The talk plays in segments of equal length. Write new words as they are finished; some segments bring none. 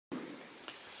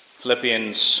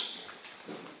Philippians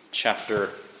chapter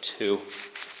 2.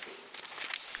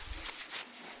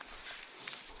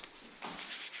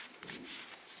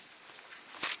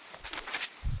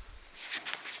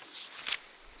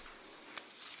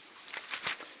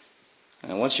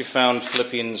 And once you've found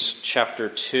Philippians chapter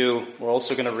 2, we're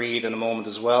also going to read in a moment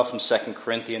as well from 2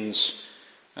 Corinthians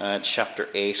chapter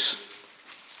 8.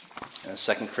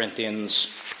 2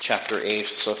 Corinthians chapter 8.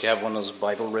 So if you have one of those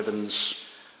Bible ribbons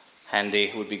handy,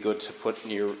 it would be good to put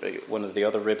one of the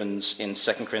other ribbons in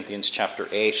 2 Corinthians chapter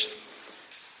 8.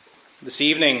 This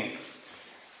evening,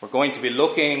 we're going to be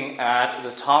looking at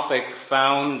the topic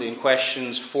found in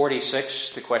questions 46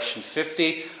 to question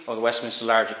 50 of the Westminster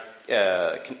Larger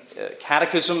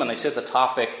Catechism. And I said the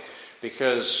topic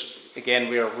because, again,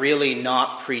 we are really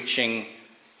not preaching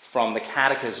from the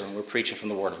Catechism. We're preaching from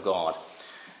the Word of God.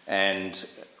 And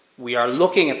we are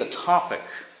looking at the topic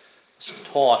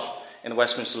taught in the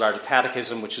Westminster Larger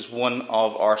Catechism, which is one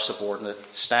of our subordinate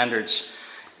standards.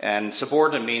 And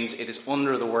subordinate means it is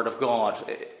under the Word of God.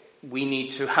 We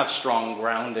need to have strong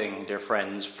grounding, dear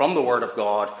friends, from the Word of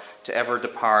God to ever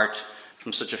depart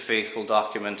from such a faithful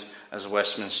document as the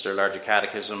Westminster Larger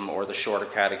Catechism or the Shorter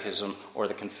Catechism or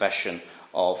the Confession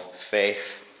of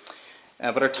Faith.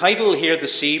 But our title here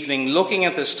this evening, looking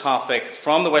at this topic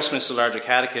from the Westminster Larger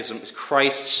Catechism, is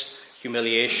Christ's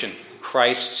Humiliation.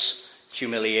 Christ's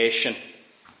humiliation.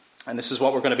 And this is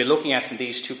what we're going to be looking at from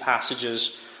these two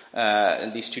passages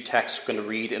and these two texts we're going to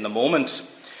read in a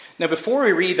moment. Now, before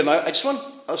we read them, I just want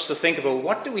us to think about,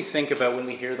 what do we think about when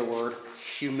we hear the word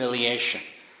humiliation?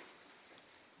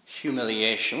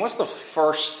 Humiliation. What's the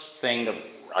first thing that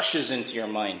rushes into your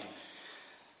mind?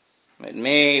 It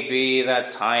may be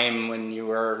that time when you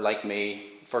were like me,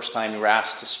 first time you were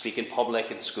asked to speak in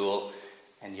public in school,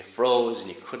 and you froze and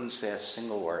you couldn't say a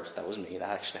single word. That was me. That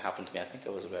actually happened to me. I think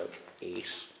I was about 8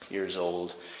 years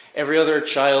old. Every other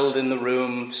child in the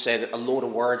room said a load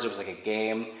of words. It was like a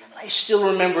game. And I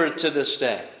still remember it to this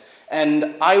day.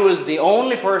 And I was the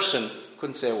only person who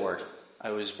couldn't say a word.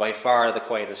 I was by far the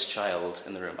quietest child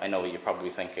in the room. I know you're probably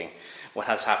thinking, what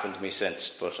has happened to me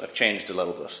since? But I've changed a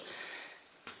little bit.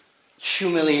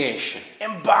 Humiliation,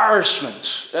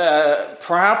 embarrassment,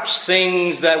 perhaps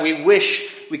things that we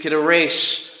wish we could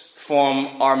erase from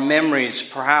our memories,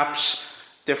 perhaps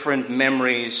different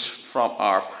memories from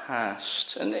our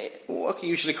past. And what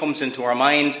usually comes into our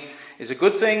mind is it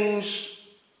good things?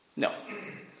 No.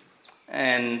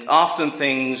 And often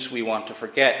things we want to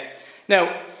forget.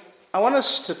 Now, I want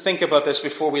us to think about this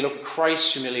before we look at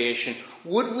Christ's humiliation.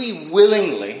 Would we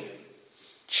willingly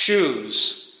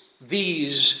choose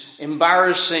these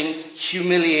embarrassing,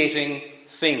 humiliating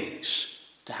things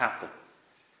to happen?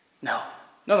 No.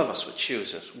 None of us would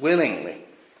choose it willingly.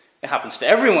 It happens to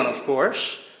everyone, of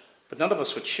course, but none of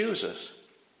us would choose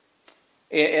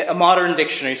it. A modern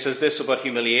dictionary says this about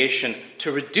humiliation: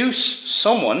 to reduce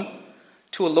someone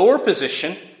to a lower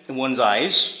position in one's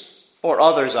eyes or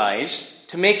others' eyes,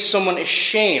 to make someone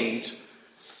ashamed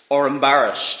or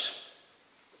embarrassed.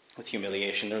 With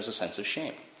humiliation, there's a sense of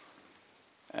shame,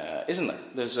 isn't there?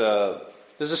 There's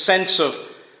a sense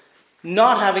of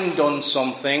not having done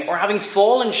something or having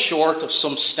fallen short of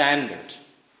some standard.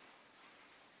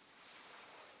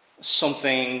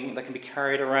 Something that can be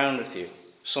carried around with you.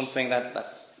 Something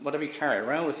that whatever you carry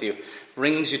around with you,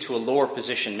 brings you to a lower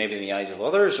position, maybe in the eyes of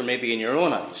others or maybe in your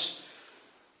own eyes.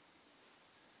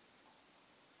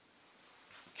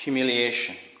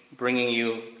 Humiliation, bringing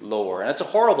you lower. And it's a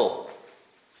horrible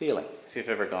feeling if you've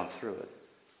ever gone through it.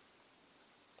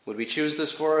 Would we choose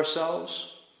this for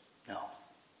ourselves? No.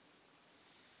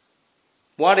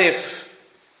 What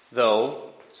if,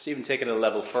 though, let's even take it a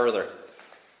level further,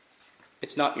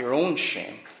 it's not your own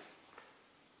shame,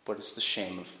 but it's the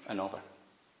shame of another.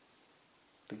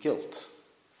 The guilt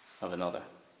of another.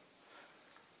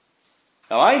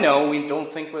 Now, I know we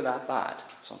don't think we're that bad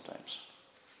sometimes.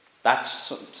 That's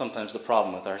sometimes the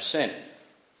problem with our sin.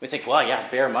 We think, well, yeah,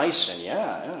 bear my sin,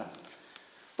 yeah.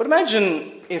 But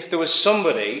imagine if there was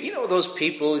somebody, those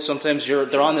people, sometimes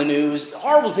they're on the news,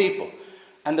 horrible people,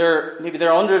 and they're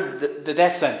under the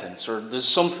death sentence, or there's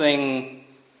something,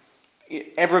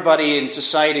 everybody in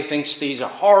society thinks these are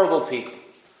horrible people.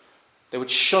 They would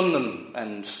shun them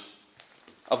and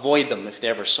avoid them if they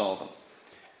ever saw them.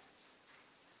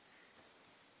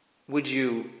 Would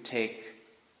you take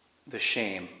the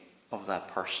shame of that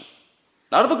person?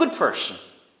 Not of a good person,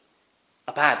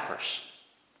 a bad person.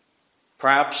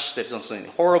 Perhaps they've done something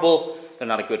horrible, they're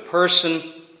not a good person.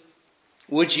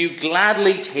 Would you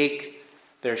gladly take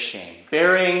their shame,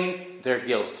 bearing their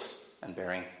guilt and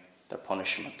bearing their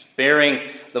punishment, bearing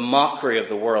the mockery of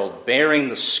the world, bearing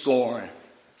the scorn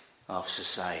of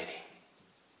society?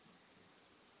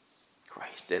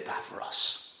 Christ did that for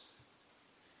us.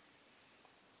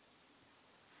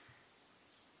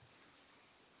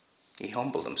 He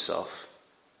humbled himself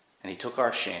and he took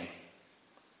our shame,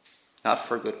 not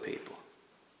for good people,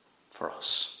 for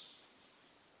us.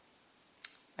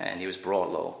 And he was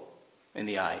brought low in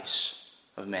the eyes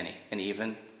of many, and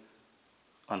even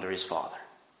under his Father,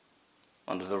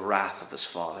 under the wrath of his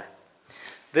Father.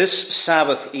 This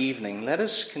Sabbath evening, let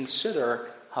us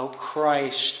consider how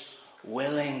Christ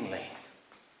willingly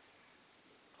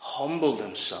humbled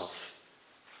himself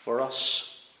for us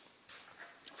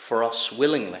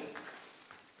willingly.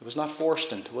 He was not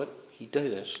forced into it. He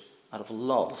did it out of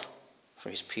love for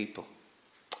his people.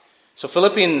 So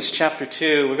Philippians chapter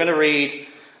 2, we're going to read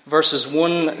verses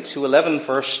 1 to 11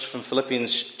 first from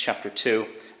Philippians chapter 2,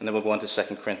 and then we'll go on to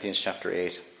 2 Corinthians chapter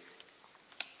 8.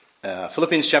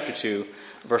 Philippians chapter 2,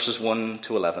 verses 1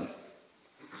 to 11.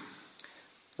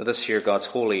 Let us hear God's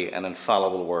holy and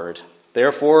infallible word.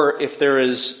 Therefore, if there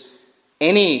is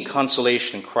any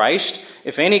consolation in Christ,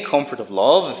 if any comfort of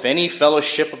love, if any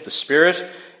fellowship of the Spirit,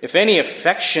 if any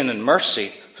affection and mercy,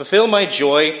 fulfill my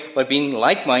joy by being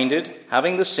like-minded,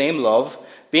 having the same love,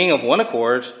 being of one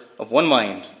accord, of one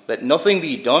mind. Let nothing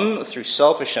be done through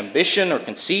selfish ambition or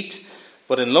conceit,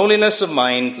 but in lowliness of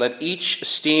mind let each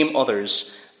esteem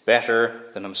others better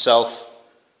than himself.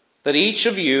 That each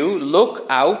of you look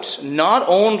out not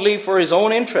only for his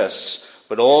own interests,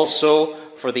 but also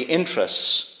for the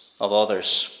interests of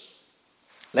others.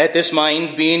 Let this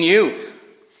mind be in you,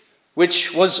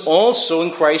 which was also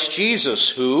in Christ Jesus,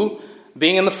 who,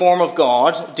 being in the form of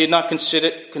God, did not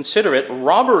consider it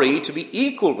robbery to be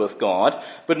equal with God,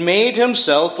 but made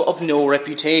himself of no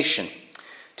reputation,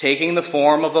 taking the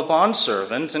form of a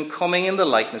bondservant and coming in the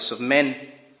likeness of men.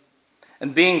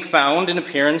 And being found in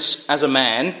appearance as a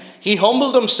man, he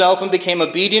humbled himself and became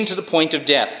obedient to the point of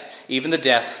death, even the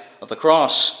death of the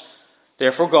cross.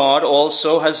 Therefore God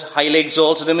also has highly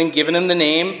exalted him and given him the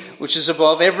name which is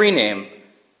above every name,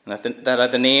 and that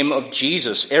at the name of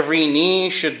Jesus every knee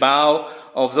should bow,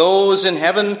 of those in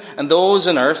heaven and those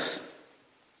in earth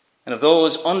and of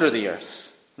those under the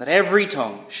earth, that every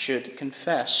tongue should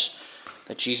confess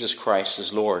that Jesus Christ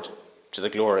is Lord, to the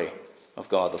glory of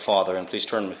God the Father. And please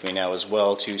turn with me now as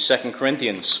well to 2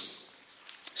 Corinthians.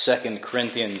 2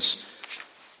 Corinthians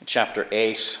chapter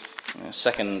 8.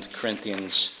 2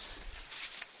 Corinthians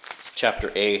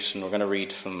chapter 8, and we're going to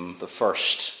read from the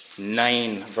first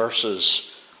 9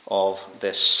 verses of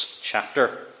this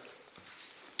chapter.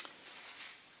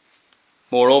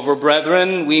 Moreover,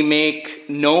 brethren, we make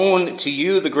known to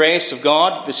you the grace of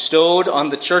God bestowed on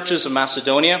the churches of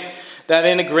Macedonia, that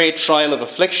in a great trial of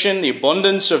affliction, the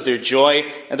abundance of their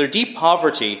joy and their deep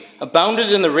poverty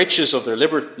abounded in the riches of their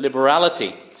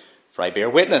liberality. For I bear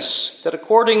witness that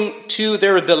according to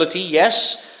their ability,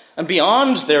 yes, and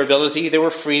beyond their ability, they were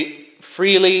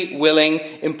freely willing,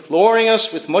 imploring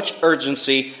us with much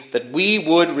urgency that we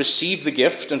would receive the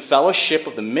gift and fellowship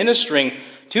of the ministering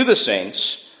to the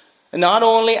saints, and not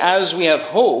only as we have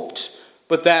hoped,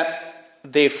 but that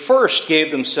they first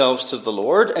gave themselves to the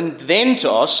Lord, and then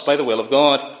to us by the will of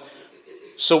God.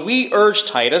 So we urge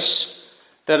Titus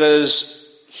that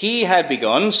as he had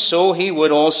begun, so he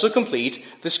would also complete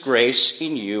this grace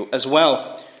in you as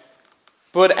well.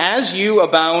 But as you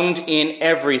abound in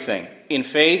everything, in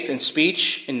faith, in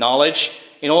speech, in knowledge,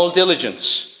 in all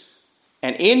diligence,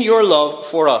 and in your love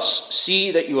for us,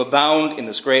 see that you abound in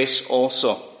this grace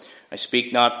also. I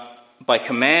speak not by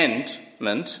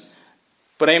commandment,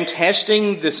 but I am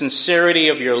testing the sincerity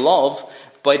of your love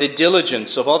by the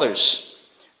diligence of others.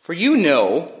 For you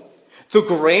know the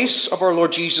grace of our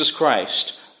Lord Jesus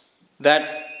Christ,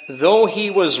 that though he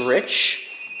was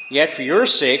rich, yet for your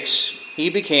sakes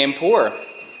he became poor,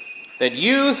 that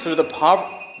you through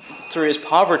his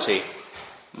poverty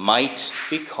might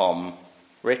become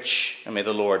rich. And may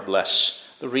the Lord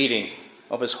bless the reading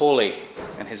of his holy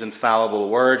and his infallible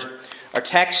word. Our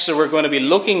texts that we're going to be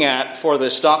looking at for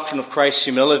this doctrine of Christ's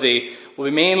humility will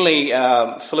be mainly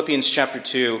Philippians chapter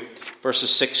 2,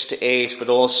 verses 6 to 8, but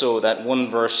also that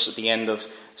one verse at the end of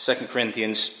 2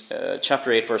 Corinthians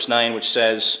chapter 8, verse 9, which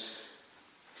says,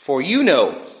 For you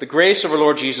know the grace of our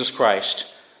Lord Jesus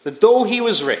Christ, that though he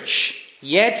was rich,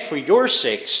 yet for your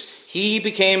sakes he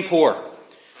became poor,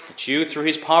 that you through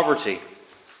his poverty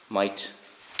might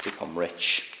become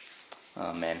rich.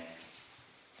 Amen.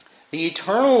 The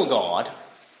eternal God,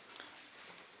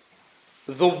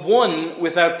 the one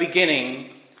without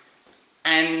beginning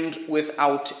and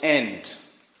without end,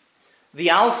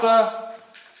 the Alpha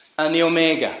and the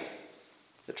Omega,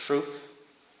 the truth,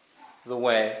 the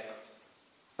way,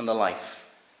 and the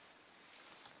life,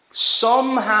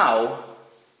 somehow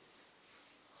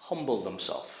humbled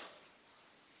himself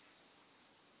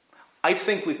I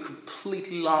think we've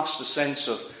completely lost the sense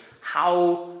of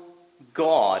how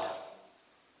God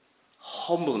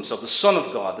humbled himself, the Son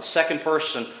of God, the second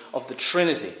person of the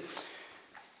Trinity.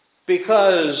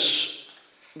 Because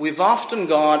we've often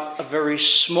got a very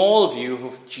small view of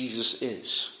who Jesus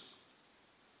is.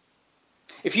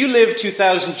 If you lived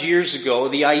 2,000 years ago,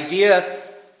 the idea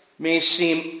may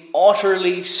seem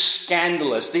utterly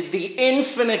scandalous. The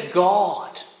infinite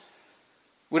God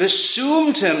would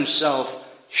assume to himself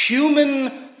human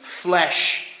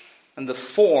flesh and the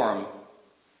form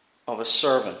of a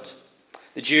servant.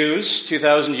 The Jews,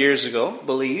 2,000 years ago,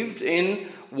 believed in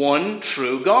one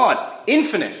true God,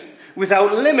 infinite,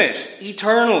 without limit,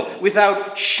 eternal,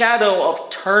 without shadow of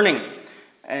turning.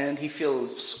 And he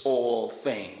fills all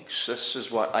things. This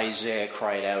is what Isaiah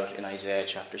cried out in Isaiah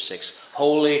chapter 6.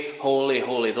 Holy, holy,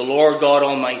 holy, the Lord God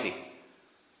Almighty.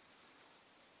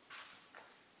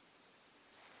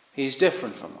 He's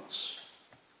different from us.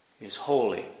 He's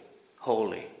holy,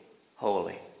 holy,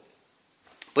 holy.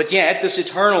 But yet, this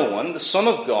eternal one, the Son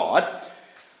of God,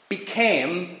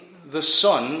 became the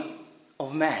Son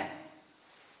of Man.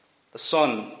 The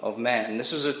Son of Man.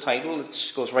 This is a title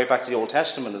that goes right back to the Old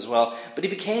Testament as well. But he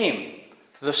became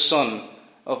the Son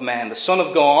of Man. The Son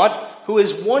of God, who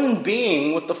is one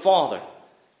being with the Father.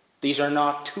 These are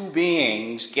not two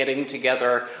beings getting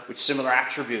together with similar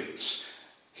attributes.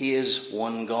 He is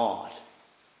one God.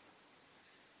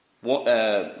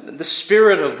 The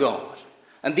Spirit of God.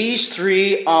 And these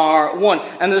three are one.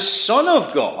 And the Son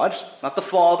of God, not the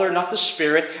Father, not the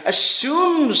Spirit,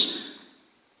 assumes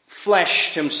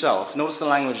flesh to himself. Notice the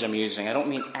language I'm using. I don't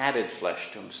mean added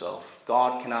flesh to himself.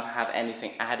 God cannot have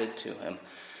anything added to him,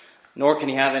 nor can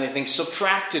he have anything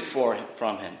subtracted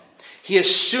from him. He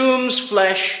assumes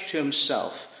flesh to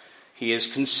himself. He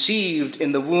is conceived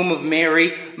in the womb of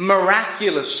Mary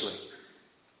miraculously.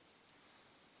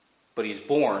 But he is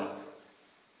born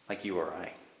like you or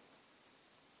I.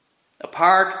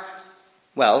 Apart,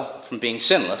 from being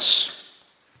sinless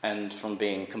and from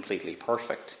being completely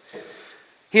perfect.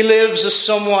 He lives a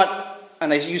somewhat,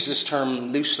 and I use this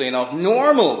term loosely enough,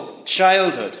 normal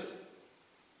childhood.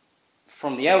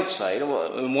 From the outside,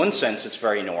 well, in one sense it's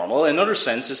very normal, in another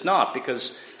sense it's not,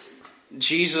 because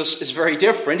Jesus is very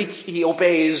different. He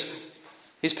obeys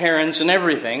his parents in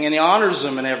everything, and he honors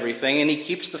them in everything, and he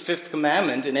keeps the fifth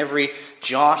commandment in every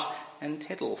jot and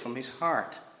tittle from his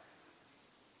heart.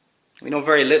 We know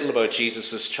very little about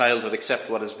Jesus' childhood except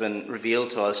what has been revealed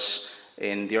to us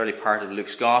in the early part of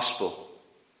Luke's Gospel.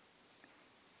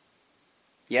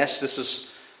 Yes, this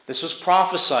was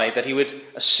prophesied, that he would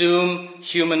assume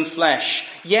human flesh.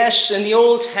 Yes, in the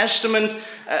Old Testament,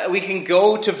 we can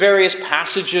go to various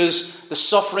passages, the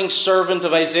suffering servant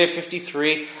of Isaiah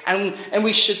 53, and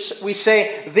we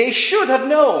say they should have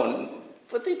known,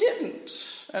 but they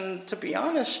didn't. And to be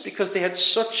honest, because they had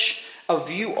such a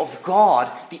view of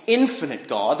God, the infinite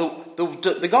God,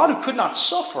 the God who could not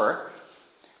suffer,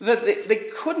 that they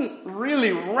couldn't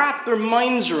really wrap their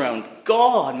minds around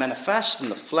God manifest in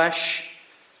the flesh,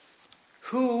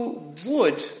 who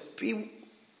would be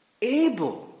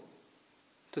able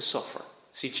to suffer.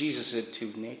 See, Jesus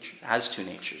has two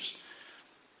natures.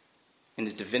 In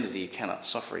his divinity, he cannot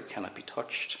suffer, he cannot be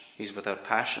touched. He's without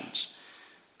passions.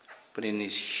 But in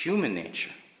his human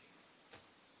nature,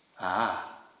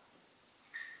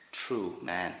 true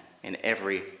man in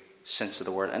every sense of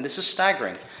the word. And this is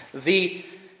staggering. The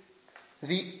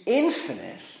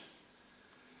infinite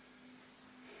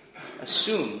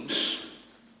assumes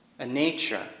a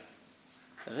nature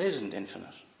that isn't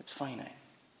infinite. It's finite.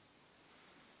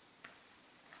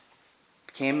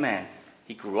 Became man.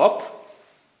 He grew up.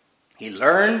 He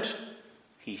learned.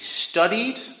 He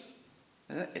studied.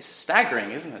 It's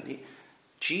staggering, isn't it?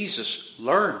 Jesus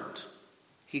learned.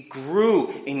 He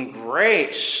grew in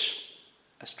grace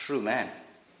as true man.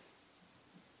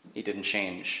 He didn't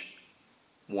change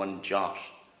one jot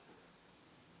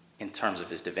in terms of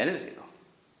his divinity, though.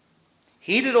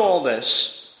 He did all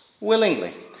this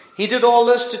willingly. He did all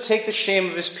this to take the shame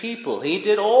of his people. He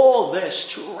did all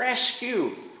this to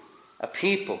rescue a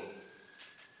people,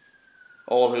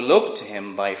 all who look to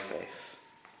him by faith.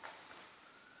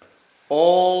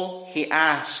 All he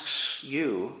asks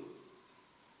you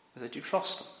is that you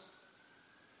trust him.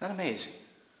 Isn't that amazing?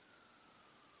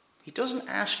 He doesn't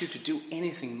ask you to do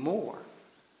anything more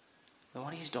than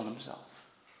what he's done himself.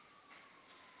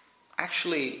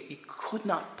 Actually, he could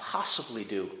not possibly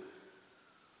do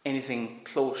anything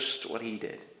close to what he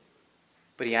did.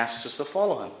 But he asks us to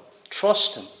follow him,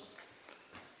 trust him,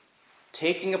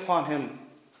 taking upon him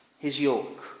his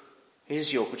yoke,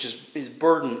 which is his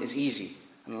burden is easy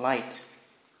and light.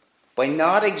 By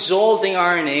not exalting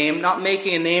our name, not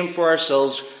making a name for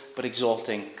ourselves, but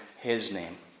exalting his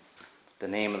name, the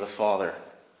name of the Father,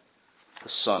 the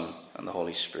Son, and the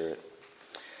Holy Spirit.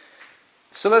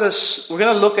 So we're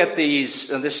going to look at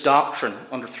this doctrine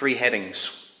under three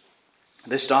headings.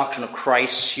 This doctrine of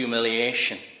Christ's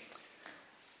humiliation.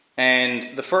 And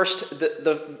the first,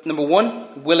 number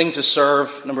one, willing to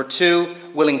serve. Number two,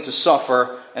 willing to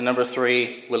suffer. And number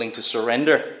three, willing to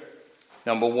surrender.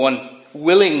 Number one,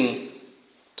 willing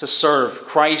to serve.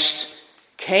 Christ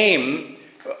came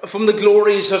from the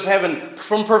glories of heaven,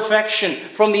 from perfection,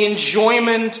 from the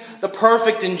enjoyment, the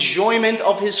perfect enjoyment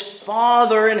of his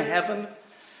Father in heaven.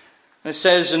 And it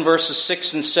says in verses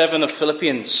 6 and 7 of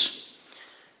Philippians,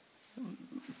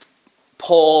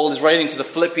 Paul is writing to the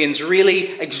Philippians,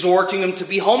 really exhorting them to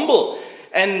be humble.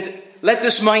 And let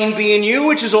this mind be in you,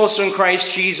 which is also in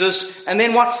Christ Jesus. And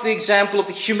then what's the example of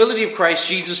the humility of Christ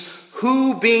Jesus,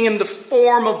 who, being in the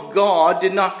form of God,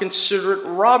 did not consider it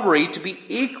robbery to be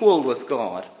equal with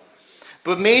God,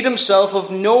 but made himself of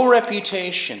no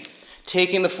reputation,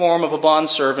 taking the form of a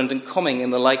bondservant and coming in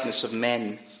the likeness of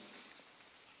men.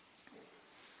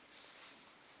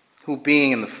 Who,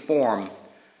 being in the form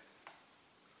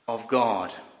of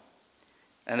God,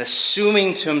 and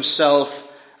assuming to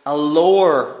himself a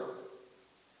lower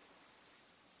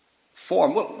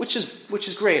form, which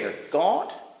is greater,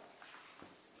 God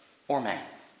or man?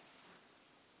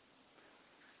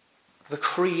 The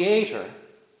Creator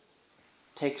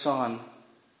takes on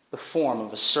the form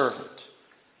of a servant,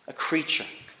 a creature.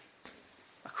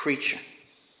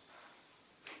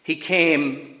 He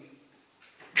came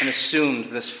and assumed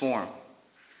this form.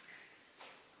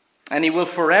 And he will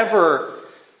forever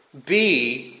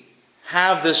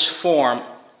have this form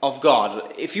of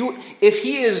God. If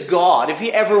he is God, if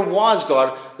he ever was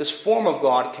God, this form of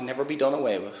God can never be done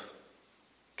away with.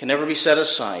 Can never be set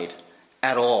aside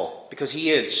at all. Because he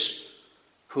is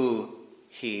who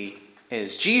he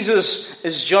is. Jesus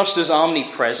is just as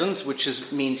omnipresent,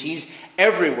 which means he's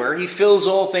everywhere. He fills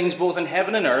all things both in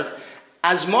heaven and earth,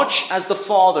 as much as the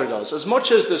Father does, as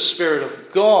much as the Spirit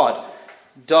of God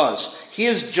does. He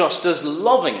is just as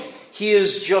loving. He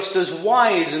is just as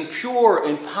wise and pure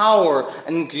in power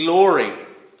and glory.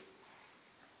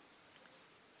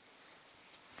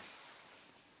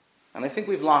 And I think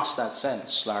we've lost that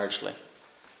sense largely.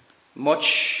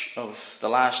 Much of the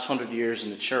last 100 years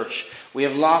in the church, we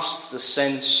have lost the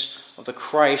sense of the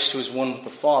Christ who is one with the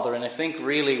Father. And I think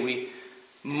really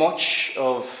much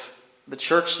of the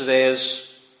church today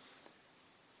is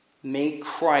make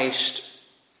Christ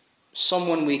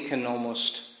someone we can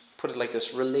almost, put it like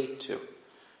this, relate to.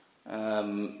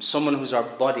 Someone who's our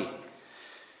buddy.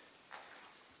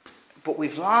 But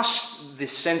we've lost the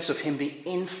sense of him being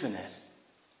infinite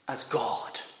as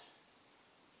God.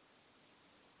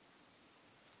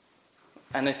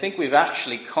 And I think we've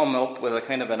actually come up with a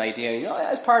kind of an idea,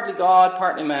 it's partly God,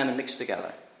 partly man, and mixed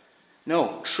together.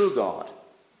 No, true God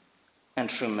and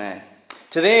true man.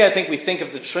 Today, I think we think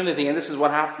of the Trinity, and this is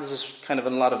what happens. This is kind of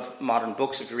in a lot of modern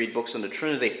books, if you read books on the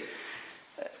Trinity.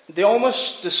 They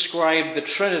almost describe the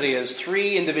Trinity as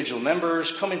three individual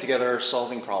members coming together,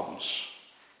 solving problems.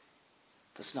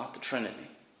 That's not the Trinity.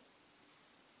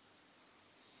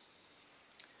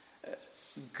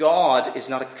 God is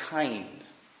not a kind.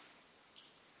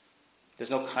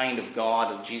 There's no kind of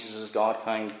God. Jesus is God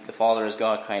kind. The Father is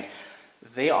God kind.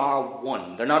 They are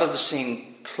one. They're not of the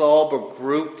same club or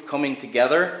group coming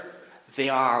together. They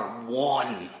are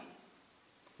one.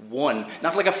 One.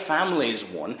 Not like a family is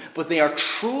one, but they are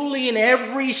truly in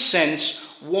every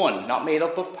sense one. Not made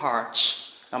up of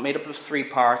parts. Not made up of three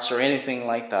parts or anything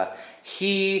like that.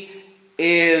 He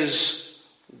is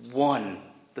one.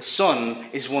 The Son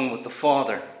is one with the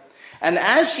Father. And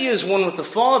as he is one with the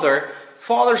Father,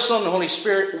 Father, Son, and Holy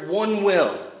Spirit, one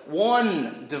will.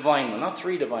 One divine will. Not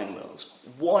three divine wills.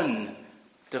 One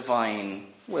divine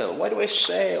will. Why do I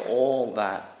say all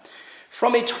that?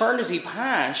 From eternity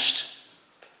past,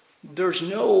 there's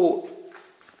no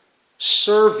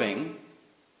serving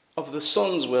of the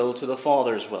Son's will to the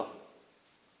Father's will.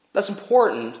 That's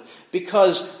important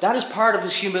because that is part of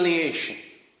his humiliation.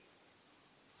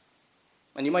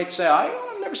 And you might say,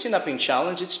 I've never seen that being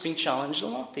challenged. It's being challenged a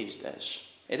lot these days.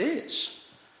 It is.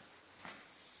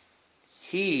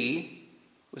 He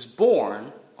was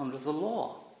born under the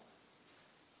law.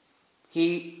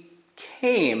 He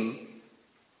came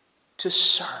to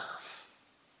serve.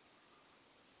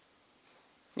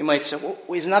 You might say, well,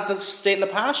 isn't that the state in the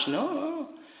past? No.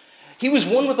 He was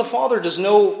one with the Father. There's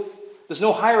no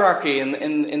hierarchy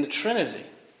in the Trinity.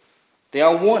 They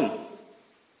are one.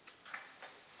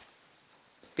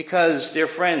 Because, dear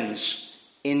friends,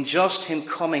 in just him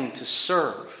coming to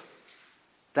serve,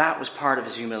 that was part of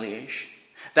his humiliation.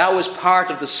 That was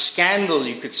part of the scandal,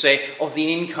 you could say, of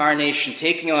the incarnation,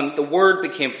 taking on, the Word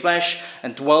became flesh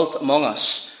and dwelt among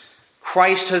us.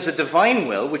 Christ has a divine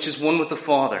will, which is one with the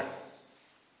Father.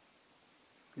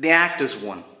 The act is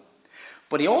one.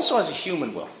 But he also has a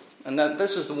human will. And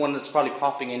this is the one that's probably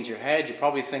popping into your head. You're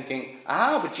probably thinking,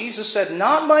 but Jesus said,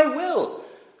 not my will,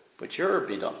 but your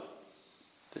be done.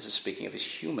 This is speaking of his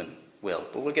human will.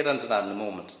 But we'll get into that in a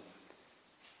moment.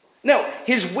 Now,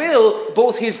 his will,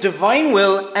 both his divine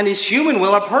will and his human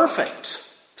will, are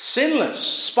perfect, sinless,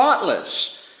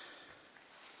 spotless.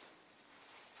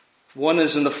 One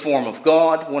is in the form of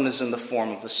God, one is in the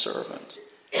form of a servant.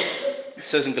 It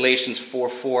says in Galatians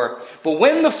 4:4, but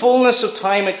when the fullness of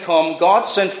time had come, God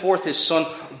sent forth his Son,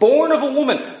 born of a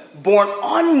woman, born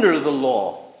under the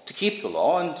law, to keep the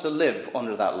law and to live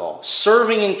under that law,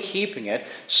 serving and keeping it,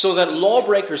 so that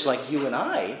lawbreakers like you and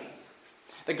I,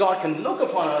 that God can look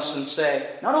upon us and say,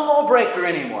 not a lawbreaker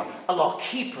anymore, a law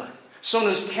keeper, someone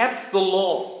who's kept the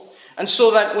law. And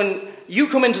so that when you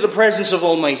come into the presence of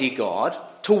Almighty God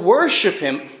to worship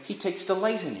him, he takes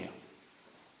delight in you.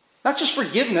 Not just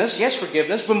forgiveness, yes,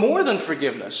 forgiveness, but more than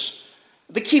forgiveness.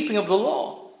 The keeping of the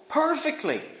law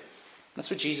perfectly. That's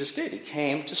what Jesus did. He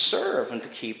came to serve and to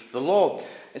keep the law.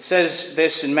 It says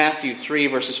this in Matthew 3,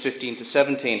 verses 15 to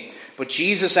 17. But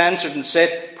Jesus answered and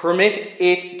said, Permit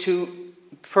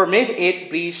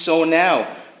it be so now,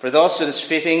 for thus it is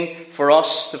fitting for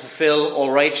us to fulfill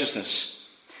all righteousness.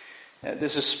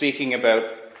 This is speaking about,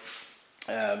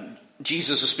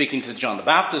 Jesus is speaking to John the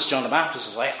Baptist. John the Baptist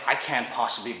is like, I can't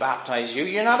possibly baptize you.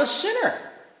 You're not a sinner.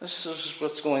 This is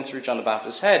what's going through John the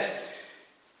Baptist's head.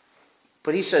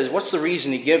 But he says, what's the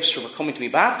reason he gives for coming to be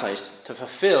baptized? To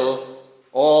fulfill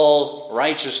all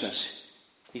righteousness.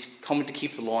 He's coming to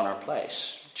keep the law in our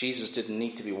place. Jesus didn't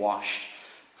need to be washed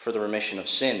for the remission of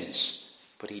sins,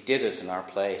 but he did it in our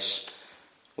place.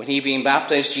 When he being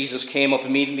baptized, Jesus came up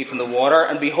immediately from the water,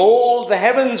 and behold, the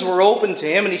heavens were opened to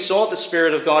him, and he saw the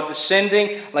Spirit of God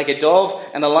descending like a dove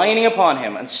and alighting upon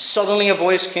him. And suddenly a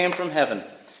voice came from heaven,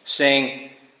 saying,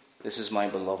 This is my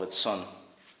beloved Son,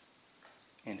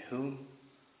 in whom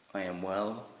I am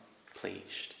well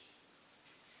pleased.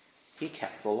 He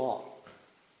kept the law.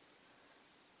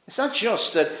 It's not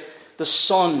just that the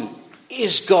Son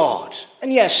is God.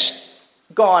 And yes,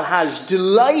 God has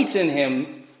delight in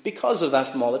him because of that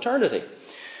from all eternity.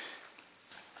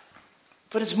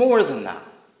 But it's more than that.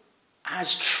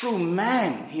 As true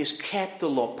man, he has kept the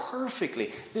law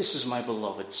perfectly. This is my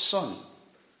beloved Son,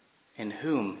 in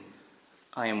whom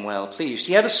I am well pleased.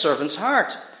 He had a servant's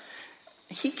heart.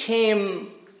 He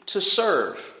came to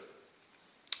serve.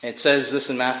 It says this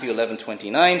in Matthew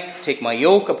 11:29, Take my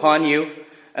yoke upon you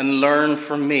and learn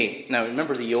from me. Now,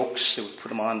 remember the yokes? They would put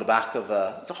them on the back of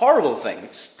it's a horrible thing.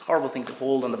 It's a horrible thing to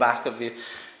hold on the back of you.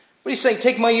 But he's saying,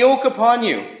 take my yoke upon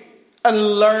you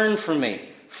and learn from me.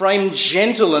 For I am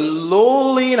gentle and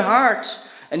lowly in heart,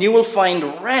 and you will find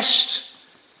rest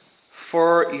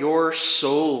for your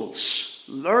souls.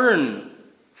 Learn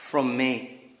from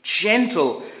me.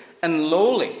 Gentle and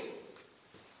lowly.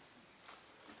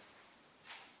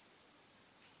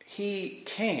 He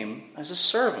came as a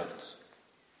servant.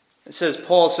 It says,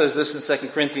 Paul says this in 2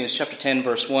 Corinthians chapter 10,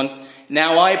 verse 1.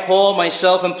 Now I, Paul,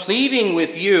 myself, am pleading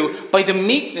with you by the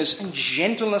meekness and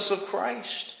gentleness of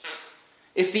Christ.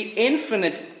 If the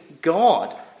infinite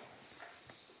God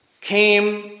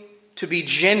came to be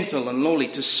gentle and lowly,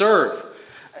 to serve,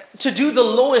 to do the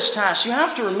lowest task, you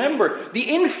have to remember, the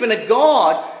infinite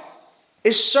God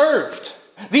is served.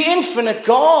 The infinite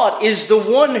God is the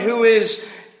one who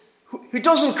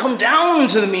doesn't come down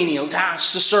to the menial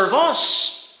tasks to serve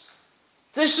us.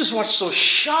 This is what's so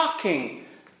shocking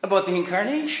about the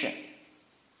incarnation.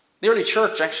 The early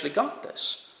church actually got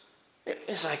this.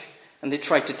 It's like, and they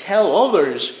tried to tell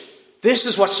others, this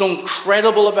is what's so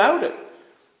incredible about it.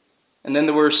 And then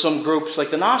there were some groups like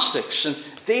the Gnostics, and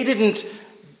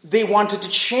they wanted to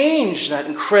change that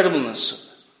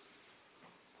incredibleness.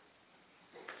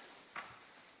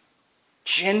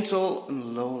 Gentle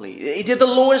and lowly. He did the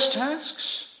lowest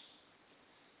tasks.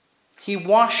 He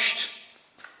washed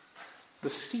the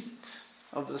feet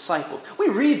of the disciples. We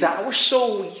read that, we're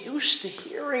so used to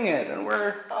hearing it, and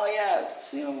we're,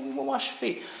 we'll wash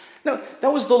feet. No,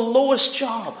 that was the lowest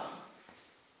job.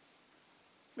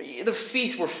 The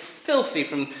feet were filthy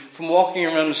from walking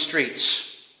around the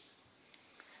streets.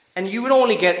 And you would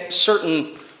only get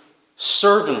certain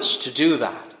servants to do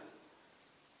that.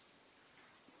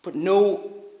 But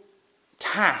no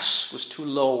task was too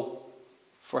low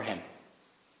for him.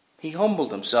 He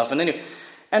humbled himself.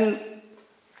 And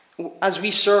as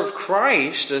we serve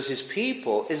Christ as his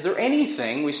people, is there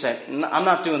anything we say, I'm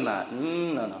not doing that?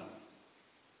 No.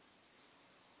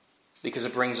 because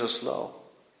it brings us low.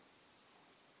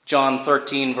 John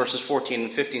 13, verses 14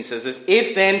 and 15 says this,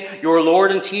 "If then your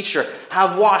Lord and teacher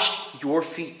have washed your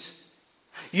feet,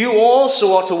 you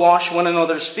also ought to wash one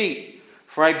another's feet.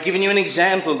 For I have given you an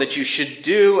example that you should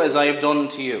do as I have done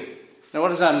to you." Now what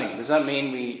does that mean? Does that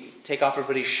mean we take off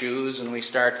everybody's shoes and we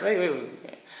start, wait.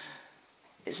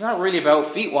 It's not really about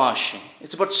feet washing.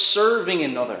 It's about serving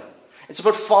another. It's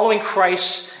about following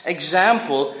Christ's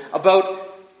example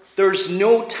about there's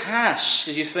no task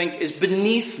that you think is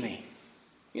beneath me.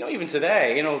 Even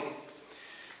today,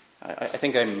 I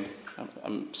think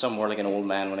I'm somewhere like an old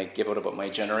man when I give out about my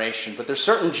generation. But there's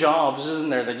certain jobs, isn't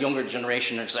there, that younger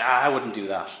generation are saying, I wouldn't do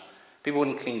that. People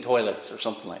wouldn't clean toilets or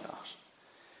something like that.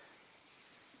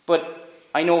 But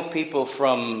I know of people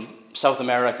from South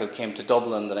America who came to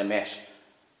Dublin that I met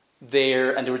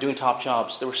there, and they were doing top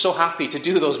jobs. They were so happy to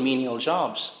do those menial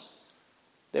jobs.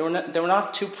 They were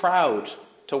not too proud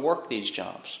to work these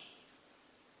jobs.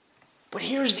 But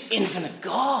here's the infinite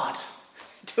God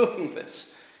doing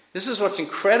this. This is what's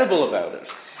incredible about it.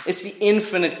 It's the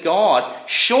infinite God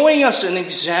showing us an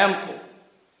example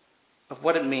of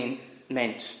what it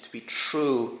meant to be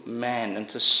true men and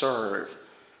to serve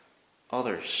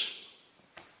others.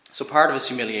 So part of his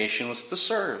humiliation was to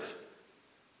serve.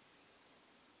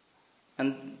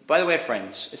 And by the way,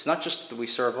 friends, it's not just that we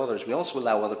serve others. We also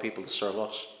allow other people to serve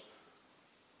us.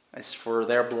 It's for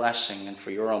their blessing and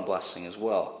for your own blessing as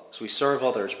well. So we serve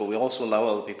others, but we also allow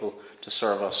other people to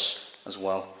serve us as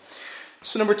well.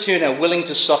 So number 2 now, willing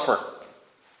to suffer.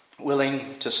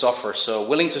 Willing to suffer. So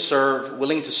willing to serve,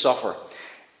 willing to suffer.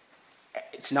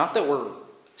 It's not that we're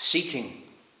seeking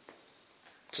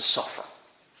to suffer,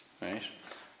 right?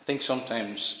 I think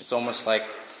sometimes it's almost like,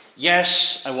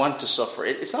 yes, I want to suffer.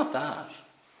 It's not that.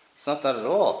 It's not that at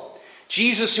all.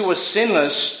 Jesus, who was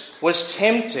sinless, was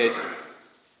tempted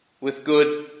with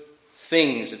good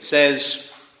things. It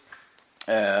says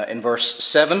in verse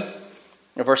 7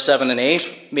 and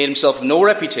 8, made himself of no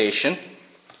reputation,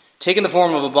 taking the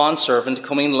form of a bondservant,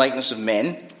 coming in the likeness of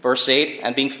men. Verse 8,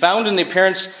 and being found in the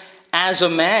appearance as a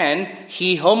man,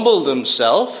 he humbled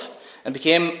himself and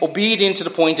became obedient to the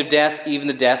point of death, even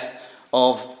the death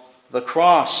of the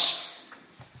cross.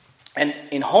 And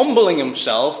in humbling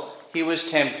himself, he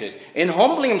was tempted. In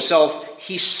humbling himself,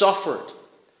 he suffered.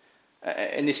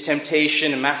 In this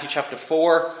temptation in Matthew chapter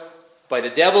 4 by the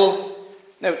devil.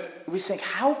 Now, we think,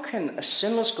 how can a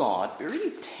sinless God be really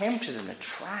tempted and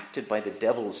attracted by the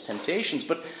devil's temptations?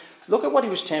 But look at what he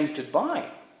was tempted by.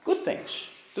 Good things.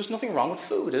 There's nothing wrong with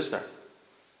food, is there?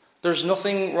 There's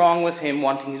nothing wrong with him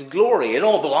wanting his glory. It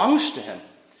all belongs to him.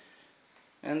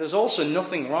 And there's also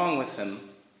nothing wrong with him,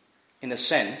 in a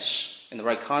sense, in the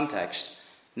right context,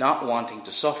 not wanting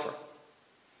to suffer.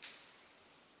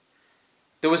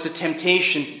 There was the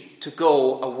temptation to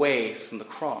go away from the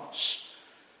cross.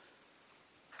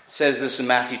 It says this in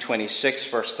Matthew 26,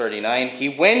 verse 39. He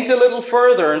went a little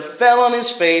further and fell on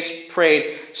his face,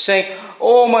 prayed, saying,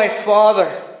 "Oh, my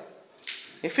Father,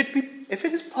 if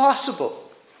it is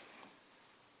possible,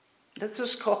 let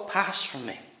this cup pass from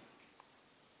me.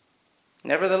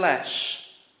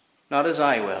 Nevertheless, not as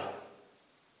I will,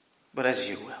 but as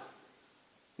you will."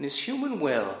 In his human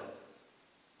will,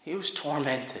 he was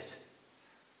tormented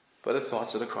by the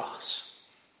thoughts of the cross.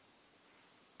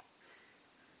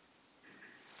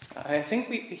 I think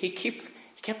he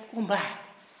kept going back.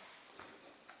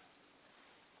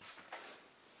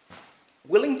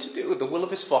 Willing to do the will of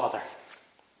his Father.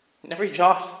 In every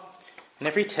jot, in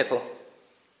every tittle.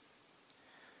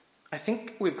 I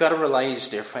think we've got to realize,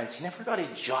 dear friends, he never got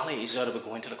any jollies out of it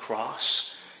going to the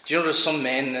cross. Do you know there's some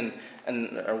men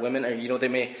or women, or they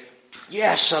may,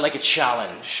 yes, I like a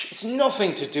challenge. It's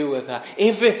nothing to do with that.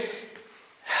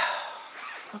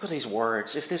 Look at these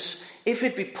words. If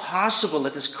it be possible,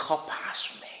 let this cup pass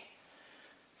from me.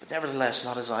 But nevertheless,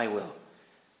 not as I will,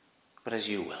 but as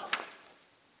you will.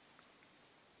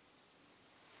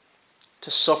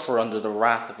 To suffer under the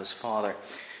wrath of his Father.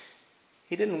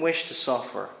 He didn't wish to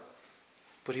suffer,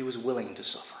 but he was willing to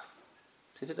suffer.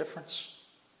 See the difference?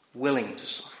 Willing to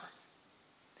suffer.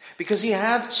 Because he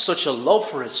had such a love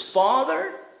for his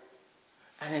Father,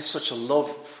 and he has such a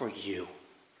love for you,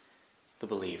 the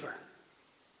believer.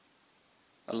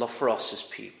 A love for us as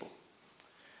people.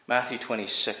 Matthew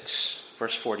 26,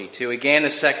 verse 42. Again, a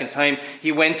second time,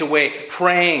 he went away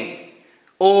praying,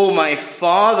 "Oh, my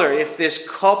Father, if this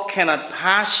cup cannot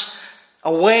pass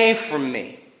away from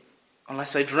me,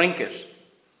 unless I drink it,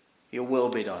 your will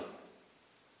be done."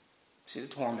 See the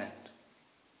torment.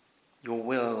 Your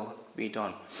will be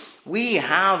done. We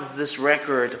have this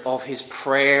record of his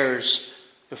prayers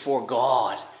before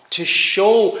God to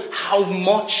show how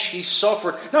much he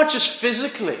suffered, not just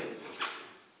physically,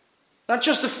 Not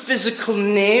just the physical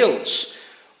nails.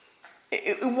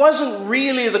 It wasn't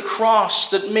really the cross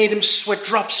that made him sweat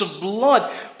drops of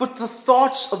blood, but the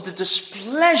thoughts of the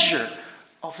displeasure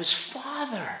of his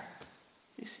Father.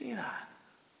 You see that?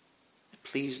 It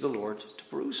pleased the Lord to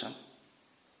bruise him.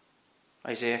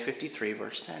 Isaiah 53,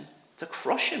 verse 10. To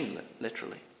crush him,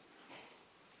 literally.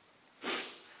 You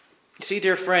see,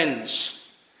 dear friends,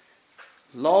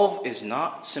 love is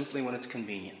not simply when it's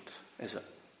convenient, is it?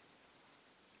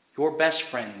 Your best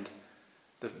friend,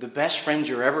 the best friends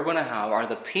you're ever going to have, are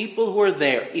the people who are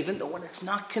there, even though when it's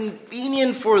not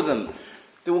convenient for them.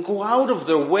 They will go out of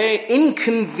their way,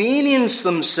 inconvenience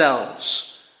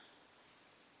themselves,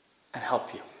 and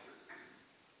help you.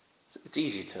 It's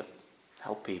easy to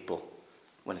help people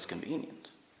when it's convenient.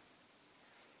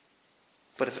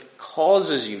 But if it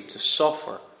causes you to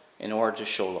suffer in order to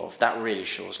show love, that really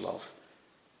shows love.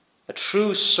 A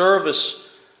true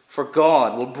service for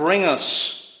God will bring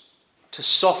us to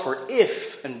suffer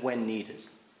if and when needed.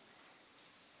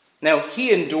 Now,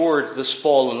 he endured this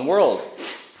fallen world,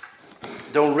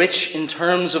 though rich in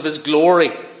terms of his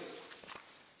glory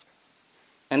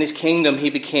and his kingdom, he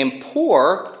became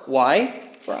poor. Why?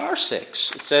 For our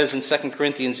sakes. It says in 2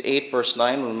 Corinthians 8, verse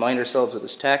 9, we'll remind ourselves of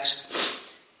this text,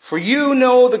 "For you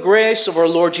know the grace of our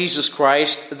Lord Jesus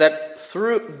Christ, that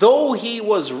though he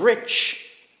was rich,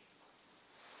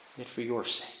 yet for your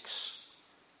sakes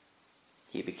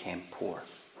he became poor.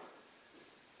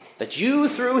 That you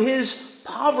through his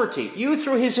poverty, you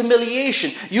through his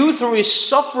humiliation, you through his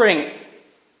suffering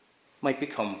might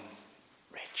become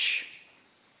rich."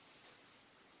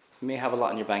 You may have a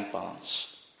lot in your bank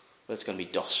balance, but it's going to be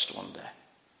dust one day.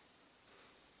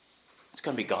 It's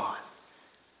going to be gone.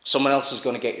 Someone else is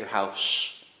going to get your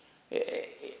house.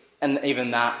 And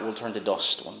even that will turn to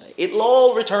dust one day. It'll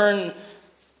all return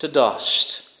to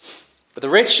dust. But the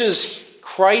riches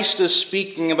Christ is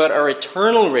speaking about are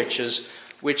eternal riches,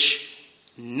 which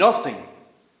nothing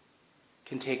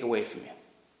can take away from you.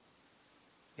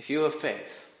 If you have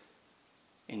faith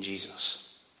in Jesus,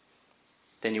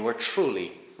 then you are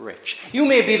truly rich. You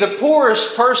may be the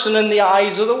poorest person in the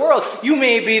eyes of the world. You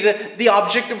may be the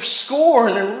object of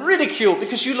scorn and ridicule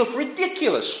because you look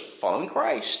ridiculous following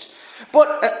Christ.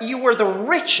 But you were the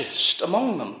richest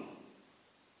among them.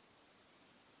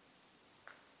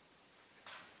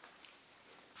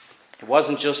 It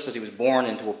wasn't just that he was born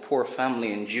into a poor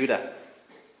family in Judah.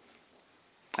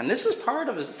 And this is part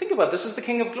of his... Think about it, this is the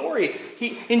King of Glory.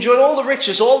 He enjoyed all the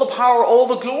riches, all the power, all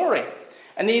the glory.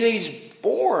 And then he's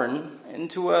born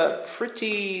into a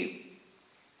pretty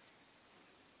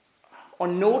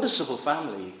unnoticeable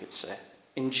family, you could say,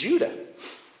 in Judah.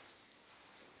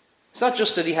 It's not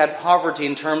just that he had poverty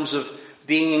in terms of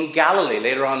being in Galilee.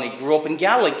 Later on, he grew up in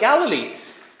Galilee. Galilee,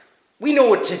 we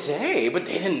know it today, but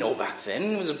they didn't know back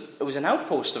then. It was an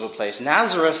outpost of a place.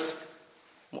 Nazareth,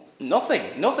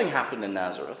 nothing happened in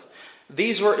Nazareth.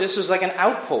 This is like an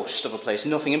outpost of a place.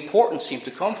 Nothing important seemed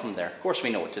to come from there. Of course,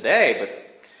 we know it today,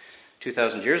 but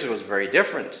 2,000 years ago was very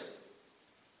different.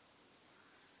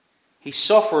 He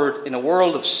suffered in a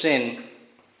world of sin,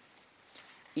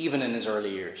 even in his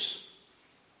early years.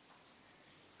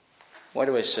 Why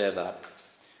do I say that?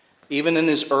 Even in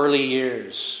his early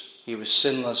years, he was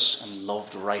sinless and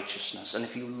loved righteousness. And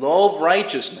if you love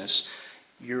righteousness,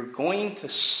 you're going to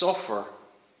suffer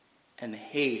and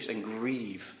hate and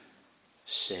grieve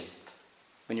sin.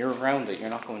 When you're around it,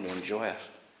 you're not going to enjoy it.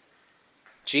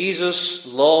 Jesus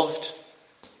loved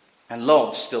and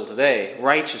loves still today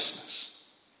righteousness.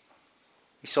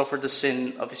 He suffered to see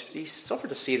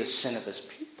the sin of his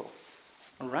people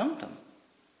around him.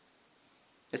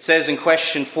 It says in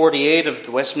question 48 of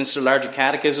the Westminster Larger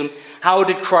Catechism, how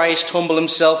did Christ humble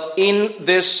himself in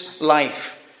this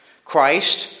life?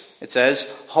 Christ, it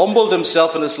says, humbled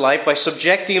himself in this life by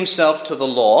subjecting himself to the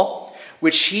law,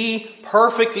 which he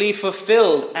perfectly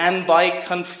fulfilled, and by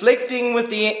conflicting with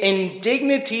the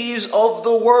indignities of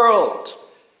the world,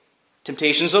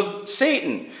 temptations of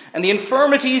Satan, and the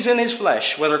infirmities in his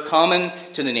flesh, whether common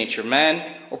to the nature of man,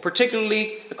 or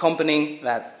particularly accompanying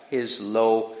that his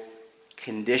low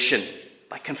condition,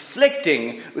 by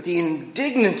conflicting with the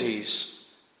indignities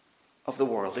of the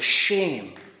world, the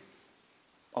shame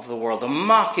of the world, the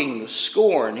mocking, the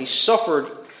scorn. He suffered.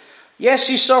 Yes,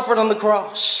 he suffered on the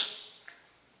cross,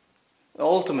 the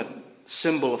ultimate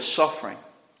symbol of suffering.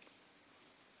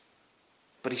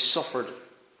 But he suffered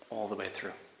all the way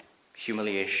through.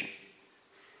 Humiliation.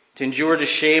 To endure the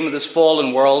shame of this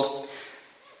fallen world.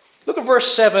 Look at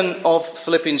verse 7 of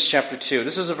Philippians chapter 2.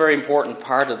 This is a very important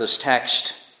part of this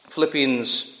text.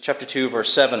 Philippians chapter 2,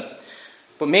 verse 7.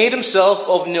 But made himself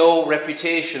of no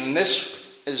reputation. And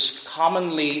this is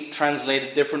commonly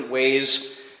translated different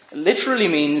ways It literally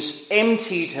means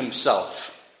emptied himself.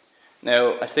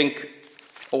 Now, I think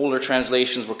older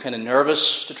translations were kind of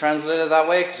nervous to translate it that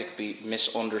way because it could be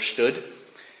misunderstood.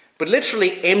 But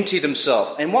literally emptied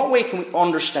himself. In what way can we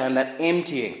understand that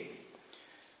emptying?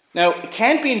 Now, it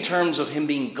can't be in terms of him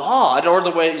being God, or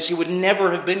otherwise he would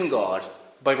never have been God.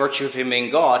 By virtue of him being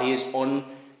God, he is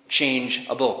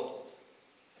unchangeable.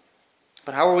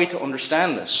 But how are we to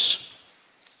understand this?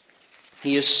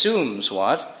 He assumes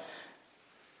what?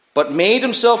 But made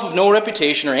himself of no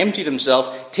reputation, or emptied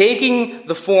himself, taking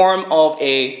the form of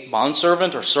a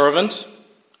bondservant or servant,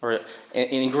 or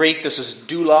in Greek this is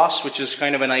doulos, which is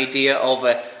kind of an idea of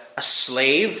a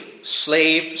slave,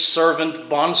 servant,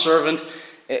 bondservant.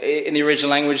 In the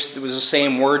original language, there was the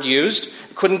same word used.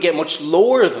 It couldn't get much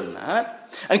lower than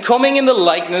that. And coming in the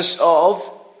likeness of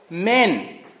men.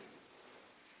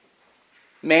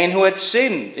 Men who had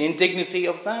sinned, the indignity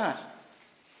of that.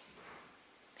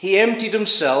 He emptied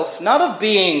himself, not of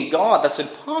being God, that's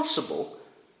impossible.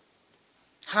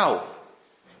 How?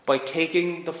 By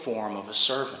taking the form of a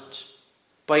servant.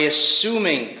 By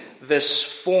assuming this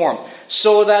form.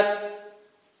 So that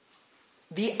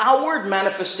the outward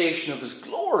manifestation of his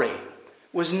glory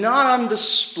was not on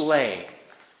display.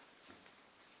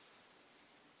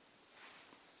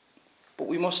 But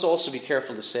we must also be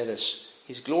careful to say this.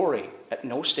 His glory at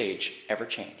no stage ever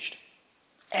changed.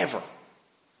 Ever.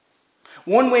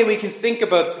 One way we can think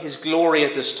about his glory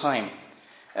at this time,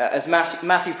 as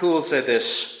Matthew Poole said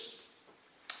this,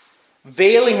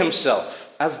 veiling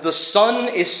himself as the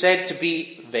sun is said to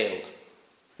be veiled.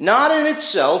 Not in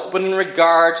itself, but in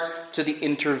regard to the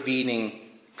intervening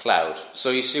cloud. So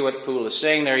you see what Poole is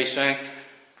saying there. He's saying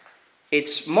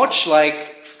it's much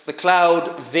like the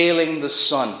cloud veiling the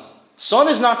sun. The sun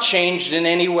is not changed in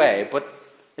any way, but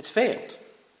it's veiled.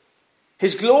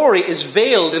 His glory is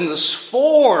veiled in this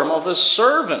form of a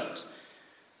servant.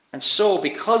 And so,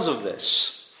 because of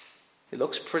this, he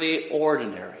looks pretty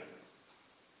ordinary.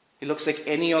 He looks like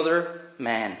any other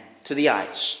man to the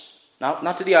eyes.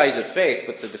 Not to the eyes of faith,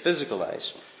 but to the physical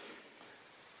eyes.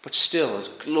 But still as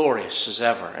glorious as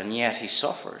ever, and yet he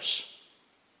suffers.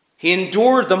 He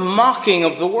endured the mocking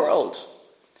of the world.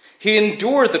 He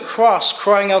endured the cross,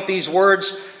 crying out these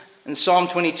words. In Psalm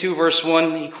 22, verse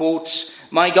 1, he quotes,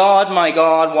 my God,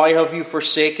 why have you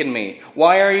forsaken me?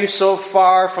 Why are you so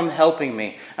far from helping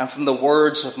me? And from the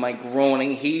words of my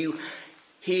groaning,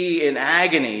 he in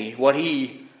agony, what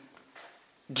he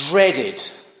dreaded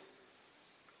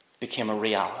became a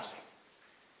reality.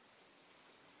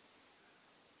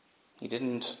 He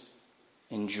didn't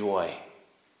enjoy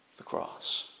the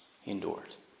cross. He endured.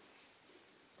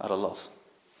 Out of love.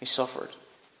 He suffered.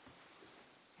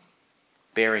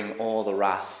 Bearing all the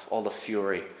wrath, all the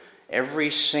fury, every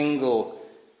single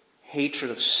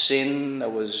hatred of sin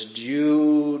that was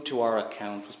due to our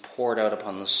account was poured out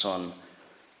upon the Son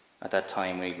at that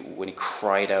time when he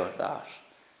cried out that.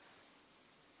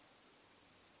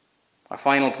 Our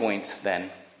final point then.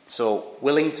 So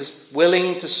willing to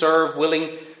serve, willing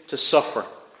to suffer,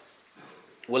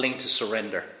 willing to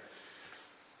surrender.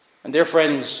 And dear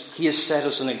friends, he has set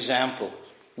us an example.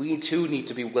 We too need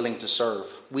to be willing to serve.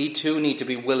 We too need to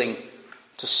be willing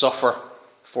to suffer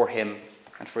for him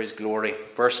and for his glory.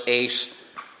 Verse 8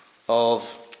 of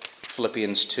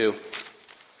Philippians 2.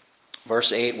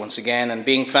 Verse 8 once again, and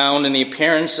being found in the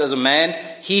appearance as a man,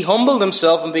 he humbled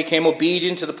himself and became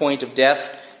obedient to the point of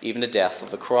death, even the death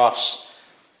of the cross.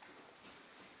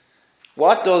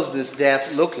 What does this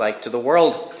death look like to the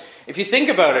world? If you think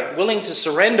about it, willing to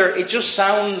surrender, it just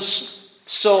sounds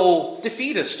so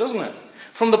defeatist, doesn't it?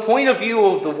 From the point of view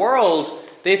of the world,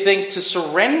 they think to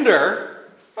surrender,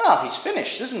 well, he's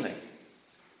finished, isn't he?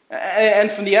 And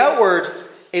from the outward,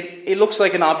 it looks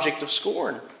like an object of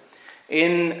scorn.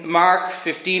 In Mark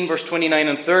 15, verse 29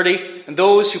 and 30, and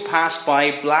those who passed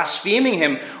by blaspheming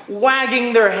him,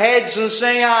 wagging their heads and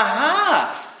saying,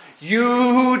 aha! You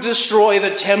who destroy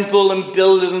the temple and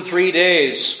build it in 3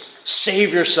 days,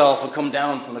 save yourself and come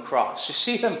down from the cross. You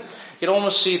see them, you can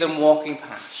almost see them walking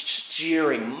past, just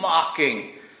jeering, mocking,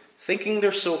 thinking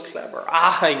they're so clever.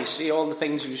 You see all the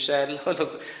things you said,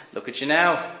 look at you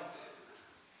now.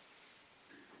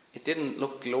 It didn't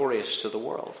look glorious to the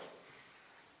world.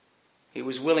 He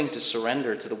was willing to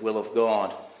surrender to the will of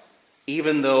God,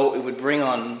 even though it would bring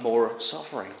on more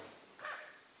suffering.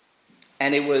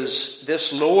 And it was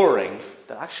this lowering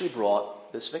that actually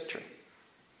brought this victory.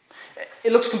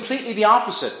 It looks completely the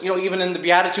opposite. Even in the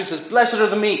Beatitudes it says, blessed are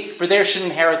the meek, for they shall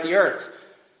inherit the earth.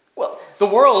 Well, the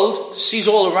world sees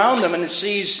all around them and it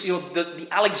sees, the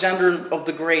Alexander of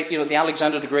the Great, the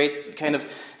Alexander the Great, kind of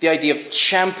the idea of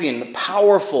champion, the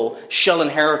powerful shall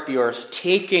inherit the earth,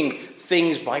 taking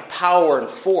things by power and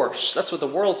force. That's what the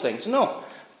world thinks. No.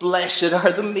 Blessed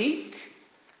are the meek,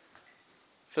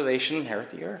 for they shall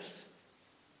inherit the earth.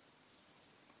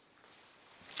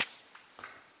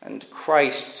 And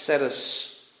Christ set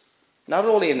us not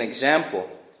only an example,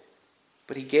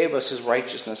 but he gave us his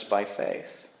righteousness by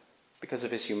faith because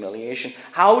of his humiliation.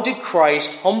 How did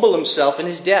Christ humble himself in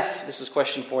his death? This is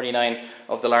question 49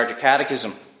 of the Larger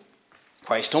Catechism.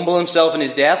 Christ humbled himself in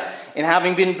his death in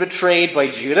having been betrayed by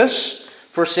Judas,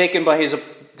 forsaken by his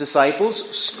disciples,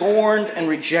 scorned and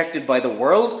rejected by the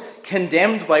world,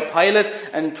 condemned by Pilate,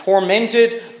 and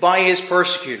tormented by his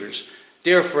persecutors.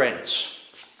 Dear friends,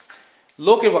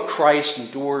 look at what Christ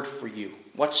endured for you.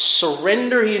 What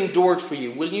surrender he endured for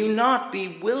you. Will you not be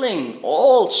willing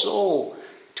also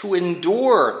to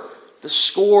endure the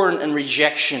scorn and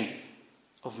rejection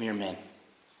of mere men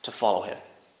to follow him?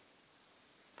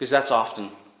 Because that's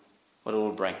often what it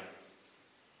will bring.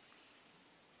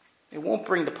 It won't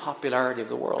bring the popularity of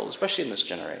the world, especially in this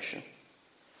generation.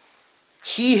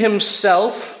 He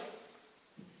himself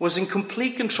was in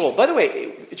complete control. By the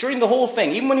way, during the whole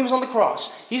thing, even when he was on the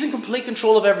cross, he's in complete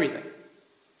control of everything.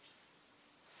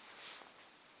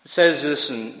 It says this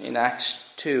in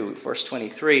Acts 2, verse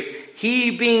 23.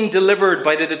 He being delivered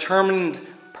by the determined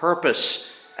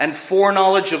purpose and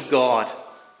foreknowledge of God,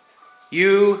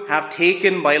 you have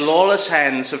taken by lawless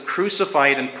hands, have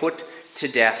crucified and put to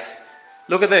death.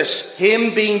 Look at this.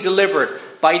 Him being delivered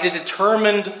by the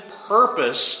determined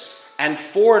purpose and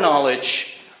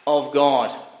foreknowledge of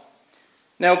God.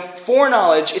 Now,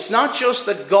 foreknowledge, it's not just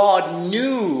that God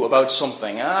knew about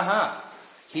something.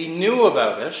 He knew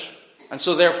about it, and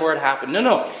so therefore it happened.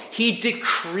 No. He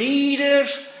decreed it,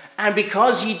 and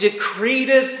because he decreed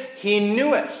it, he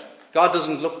knew it. God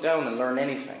doesn't look down and learn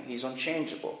anything. He's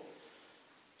unchangeable.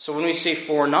 So when we say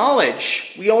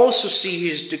foreknowledge, we also see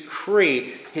his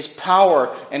decree, his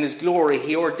power, and his glory.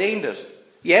 He ordained it.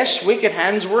 Yes, wicked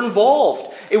hands were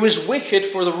involved. It was wicked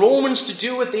for the Romans to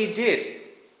do what they did.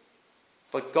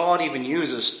 But God even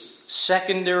uses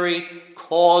secondary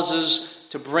causes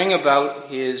to bring about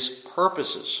his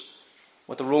purposes.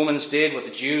 What the Romans did, what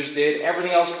the Jews did,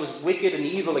 everything else was wicked and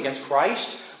evil against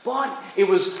Christ. But it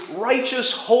was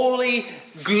righteous, holy,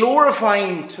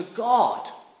 glorifying to God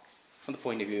from the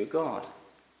point of view of God.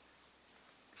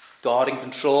 God in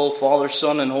control, Father,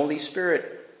 Son, and Holy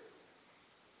Spirit.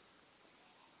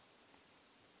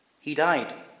 He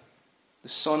died. The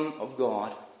Son of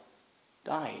God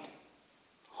died.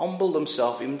 Humbled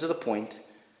himself even to the point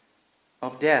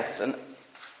of death. And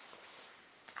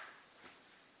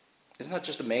isn't that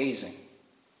just amazing?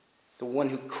 The one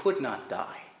who could not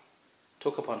die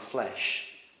took upon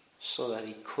flesh so that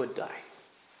he could die.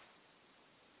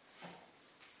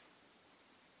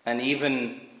 And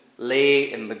even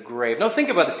lay in the grave. Now think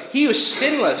about this. He was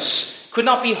sinless, could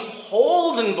not be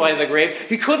holden by the grave.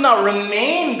 He could not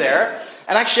remain there.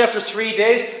 And actually after 3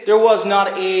 days, there was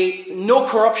no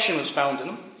corruption was found in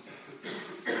him.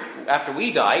 After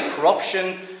we die,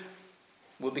 corruption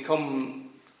will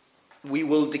we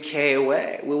will decay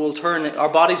away. Our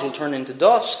bodies will turn into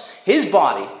dust. His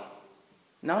body,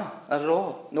 no, not at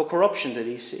all. No corruption did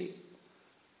he see.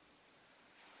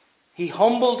 He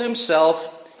humbled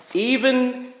himself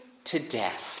even to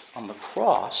death on the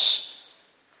cross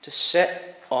to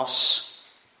set us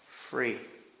free.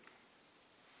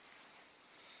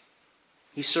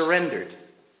 He surrendered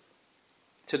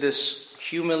to this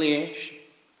humiliation.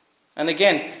 And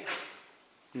again,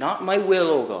 not my will,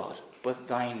 O God, but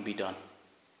thine be done.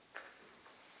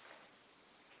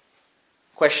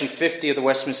 Question 50 of the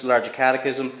Westminster Larger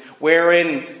Catechism,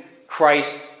 wherein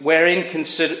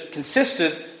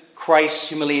consisted Christ's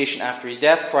humiliation after his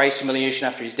death. Christ's humiliation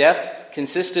after his death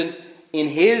consisted in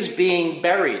his being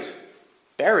buried,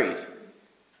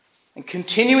 and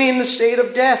continuing in the state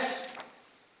of death,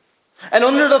 and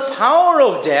under the power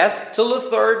of death till the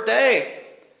third day,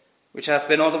 which hath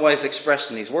been otherwise expressed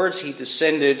in these words, he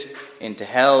descended into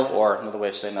hell, or another way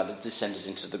of saying that is descended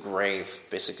into the grave,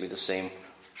 basically the same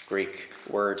Greek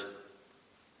word.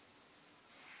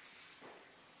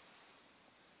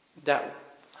 That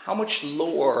how much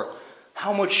lower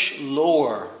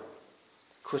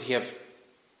could he have?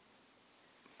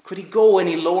 Could he go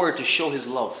any lower to show his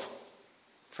love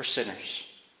for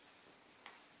sinners?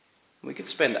 We could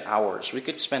spend hours. We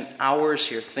could spend hours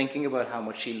here thinking about how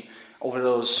much he, over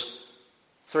those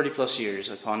 30 plus years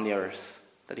upon the earth,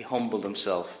 that he humbled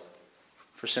himself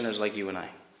for sinners like you and I.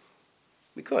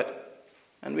 We could,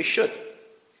 and we should,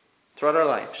 throughout our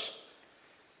lives.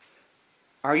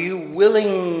 Are you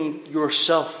willing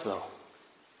yourself, though?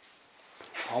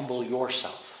 Humble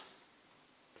yourself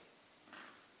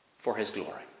for his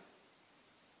glory.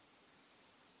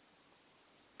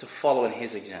 to follow in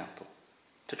his example,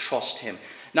 to trust him.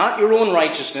 Not your own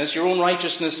righteousness. Your own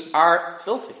righteousness are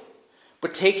filthy.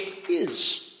 But take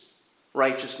his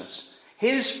righteousness,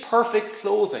 his perfect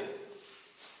clothing,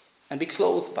 and be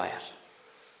clothed by it.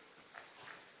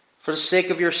 For the sake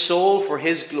of your soul, for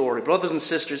his glory. Brothers and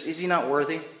sisters, is he not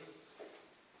worthy?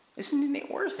 Isn't he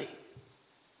worthy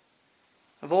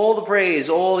of all the praise,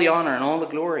 all the honor, and all the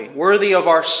glory? Worthy of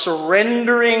our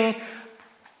surrendering.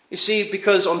 You see,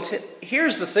 because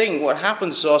here's the thing, what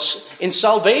happens to us in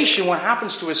salvation, what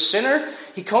happens to a sinner,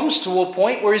 he comes to a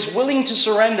point where he's willing to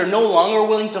surrender, no longer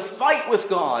willing to fight with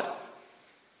God.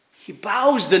 He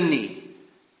bows the knee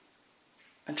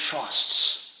and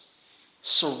trusts,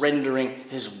 surrendering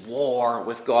his war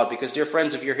with God. Because, dear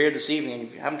friends, if you're here this evening and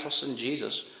if you haven't trusted in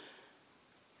Jesus,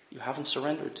 you haven't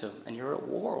surrendered to him, and you're at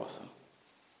war with him.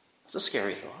 That's a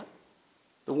scary thought.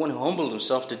 The one who humbled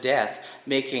himself to death,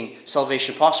 making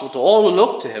salvation possible to all who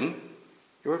look to him,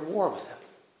 you're at war with him.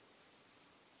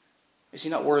 Is he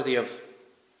not worthy of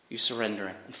you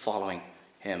surrendering and following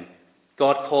him?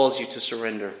 God calls you to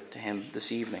surrender to him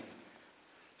this evening,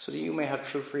 so that you may have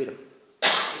true freedom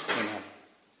in him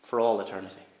for all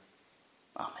eternity.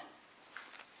 Amen.